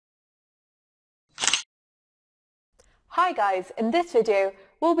Hi guys, in this video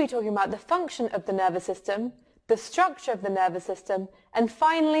we'll be talking about the function of the nervous system, the structure of the nervous system, and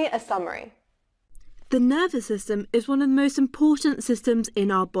finally a summary. The nervous system is one of the most important systems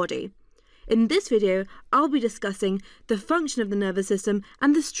in our body. In this video, I'll be discussing the function of the nervous system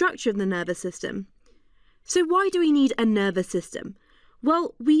and the structure of the nervous system. So why do we need a nervous system?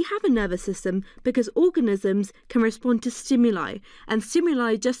 Well, we have a nervous system because organisms can respond to stimuli, and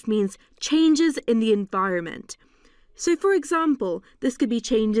stimuli just means changes in the environment. So for example, this could be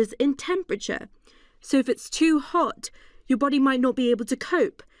changes in temperature. So if it's too hot, your body might not be able to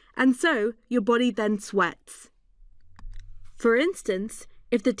cope, and so your body then sweats. For instance,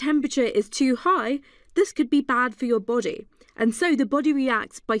 if the temperature is too high, this could be bad for your body, and so the body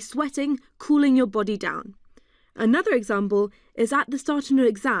reacts by sweating, cooling your body down. Another example is at the start of an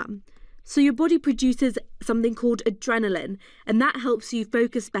exam. So your body produces something called adrenaline, and that helps you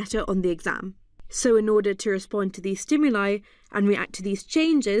focus better on the exam. So in order to respond to these stimuli and react to these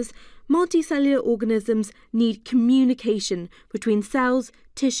changes, multicellular organisms need communication between cells,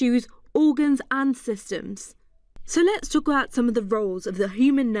 tissues, organs and systems. So let's talk about some of the roles of the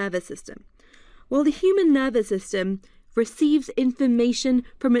human nervous system. Well, the human nervous system receives information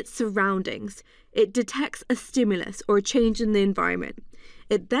from its surroundings. It detects a stimulus or a change in the environment.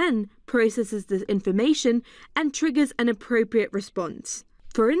 It then processes this information and triggers an appropriate response.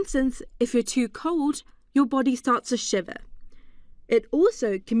 For instance, if you're too cold, your body starts to shiver. It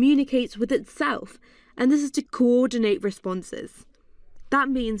also communicates with itself, and this is to coordinate responses. That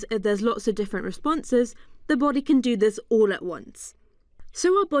means if there's lots of different responses, the body can do this all at once.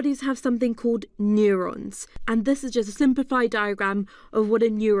 So our bodies have something called neurons, and this is just a simplified diagram of what a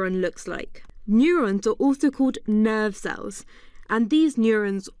neuron looks like. Neurons are also called nerve cells, and these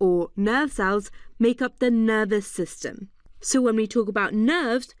neurons or nerve cells make up the nervous system. So when we talk about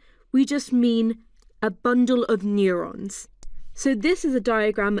nerves, we just mean a bundle of neurons. So this is a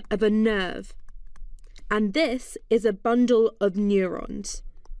diagram of a nerve, and this is a bundle of neurons.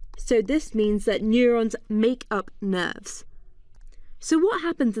 So this means that neurons make up nerves. So what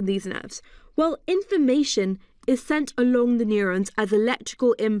happens in these nerves? Well, information is sent along the neurons as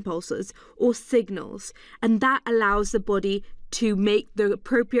electrical impulses or signals, and that allows the body to make the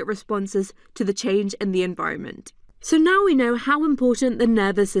appropriate responses to the change in the environment. So now we know how important the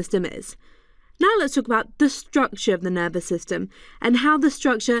nervous system is. Now let's talk about the structure of the nervous system and how the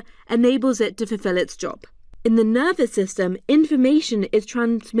structure enables it to fulfill its job. In the nervous system, information is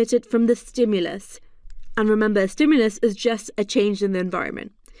transmitted from the stimulus. And remember, a stimulus is just a change in the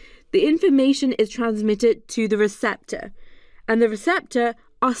environment. The information is transmitted to the receptor, and the receptor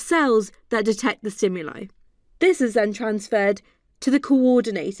are cells that detect the stimuli. This is then transferred to the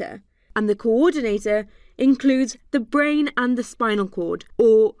coordinator, and the coordinator includes the brain and the spinal cord,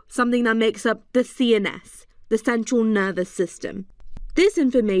 or something that makes up the CNS, the central nervous system. This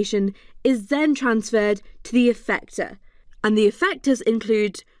information is then transferred to the effector, and the effectors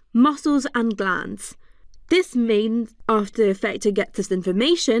include muscles and glands. This means after the effector gets this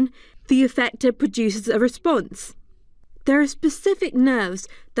information, the effector produces a response. There are specific nerves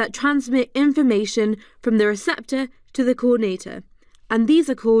that transmit information from the receptor to the coordinator, and these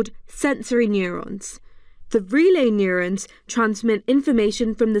are called sensory neurons. The relay neurons transmit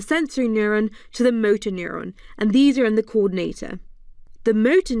information from the sensory neuron to the motor neuron, and these are in the coordinator. The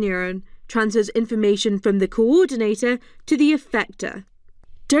motor neuron transfers information from the coordinator to the effector.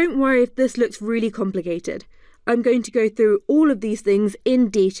 Don't worry if this looks really complicated. I'm going to go through all of these things in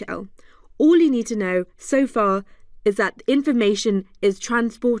detail. All you need to know so far is that information is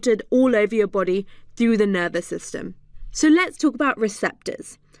transported all over your body through the nervous system. So let's talk about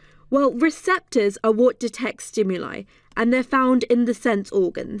receptors. Well, receptors are what detect stimuli, and they're found in the sense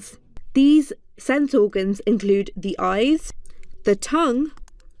organs. These sense organs include the eyes, the tongue,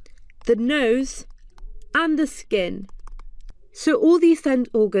 the nose, and the skin. So all these sense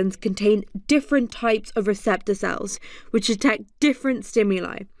organs contain different types of receptor cells, which detect different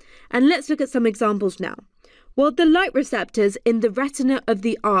stimuli. And let's look at some examples now. Well, the light receptors in the retina of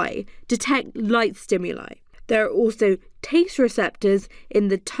the eye detect light stimuli. There are also taste receptors in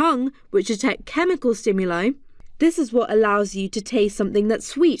the tongue, which detect chemical stimuli. This is what allows you to taste something that's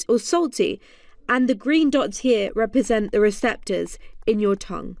sweet or salty, and the green dots here represent the receptors in your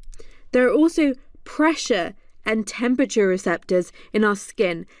tongue. There are also pressure and temperature receptors in our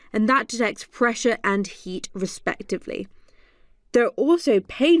skin, and that detects pressure and heat respectively. There are also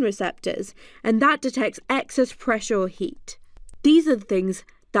pain receptors, and that detects excess pressure or heat. These are the things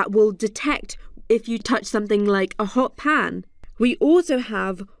that will detect if you touch something like a hot pan. We also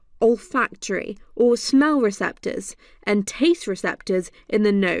have olfactory or smell receptors and taste receptors in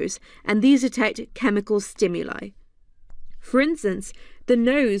the nose, and these detect chemical stimuli. For instance, the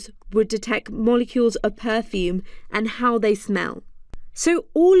nose would detect molecules of perfume and how they smell. So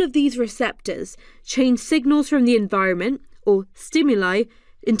all of these receptors change signals from the environment, or stimuli,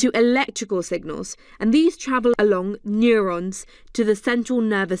 into electrical signals, and these travel along neurons to the central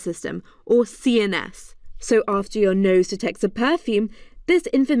nervous system, or CNS. So after your nose detects a perfume, this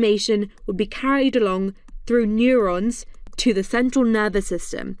information would be carried along through neurons to the central nervous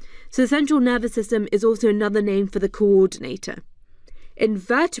system. So the central nervous system is also another name for the coordinator. In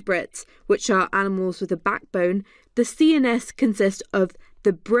vertebrates, which are animals with a backbone, the CNS consists of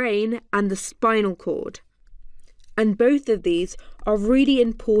the brain and the spinal cord. And both of these are really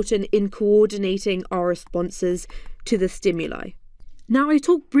important in coordinating our responses to the stimuli. Now, I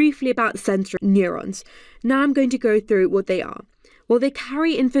talked briefly about sensory neurons. Now I'm going to go through what they are. Well, they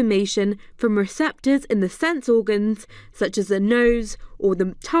carry information from receptors in the sense organs, such as the nose or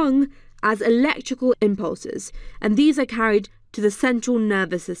the tongue, as electrical impulses, and these are carried to the central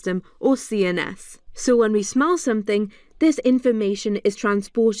nervous system, or CNS. So when we smell something, this information is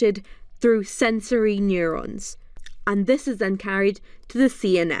transported through sensory neurons, and this is then carried to the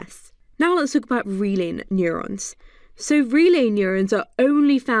CNS. Now let's talk about relay neurons. So relay neurons are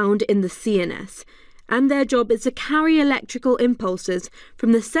only found in the CNS, and their job is to carry electrical impulses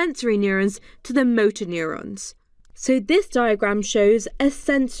from the sensory neurons to the motor neurons. So this diagram shows a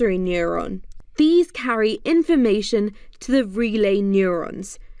sensory neuron. These carry information to the relay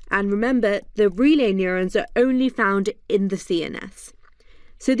neurons, and remember, the relay neurons are only found in the CNS.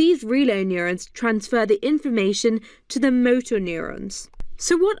 So these relay neurons transfer the information to the motor neurons.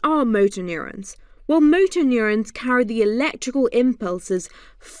 So what are motor neurons? Well, motor neurons carry the electrical impulses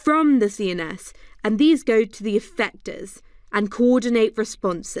from the CNS, and these go to the effectors and coordinate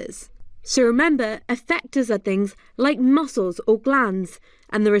responses. So remember, effectors are things like muscles or glands,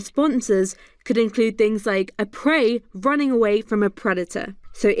 and the responses could include things like a prey running away from a predator.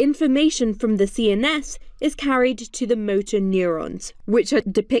 So information from the CNS is carried to the motor neurons, which are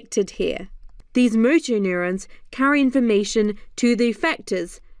depicted here. These motor neurons carry information to the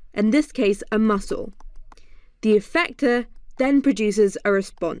effectors, in this case a muscle. The effector then produces a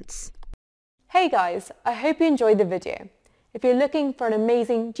response. Hey guys, I hope you enjoyed the video. If you're looking for an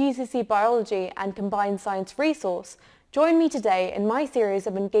amazing GCSE biology and combined science resource, join me today in my series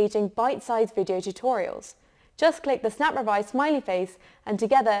of engaging bite-sized video tutorials. Just click the Snap Revise smiley face and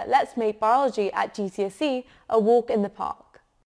together let's make biology at GCSE a walk in the park.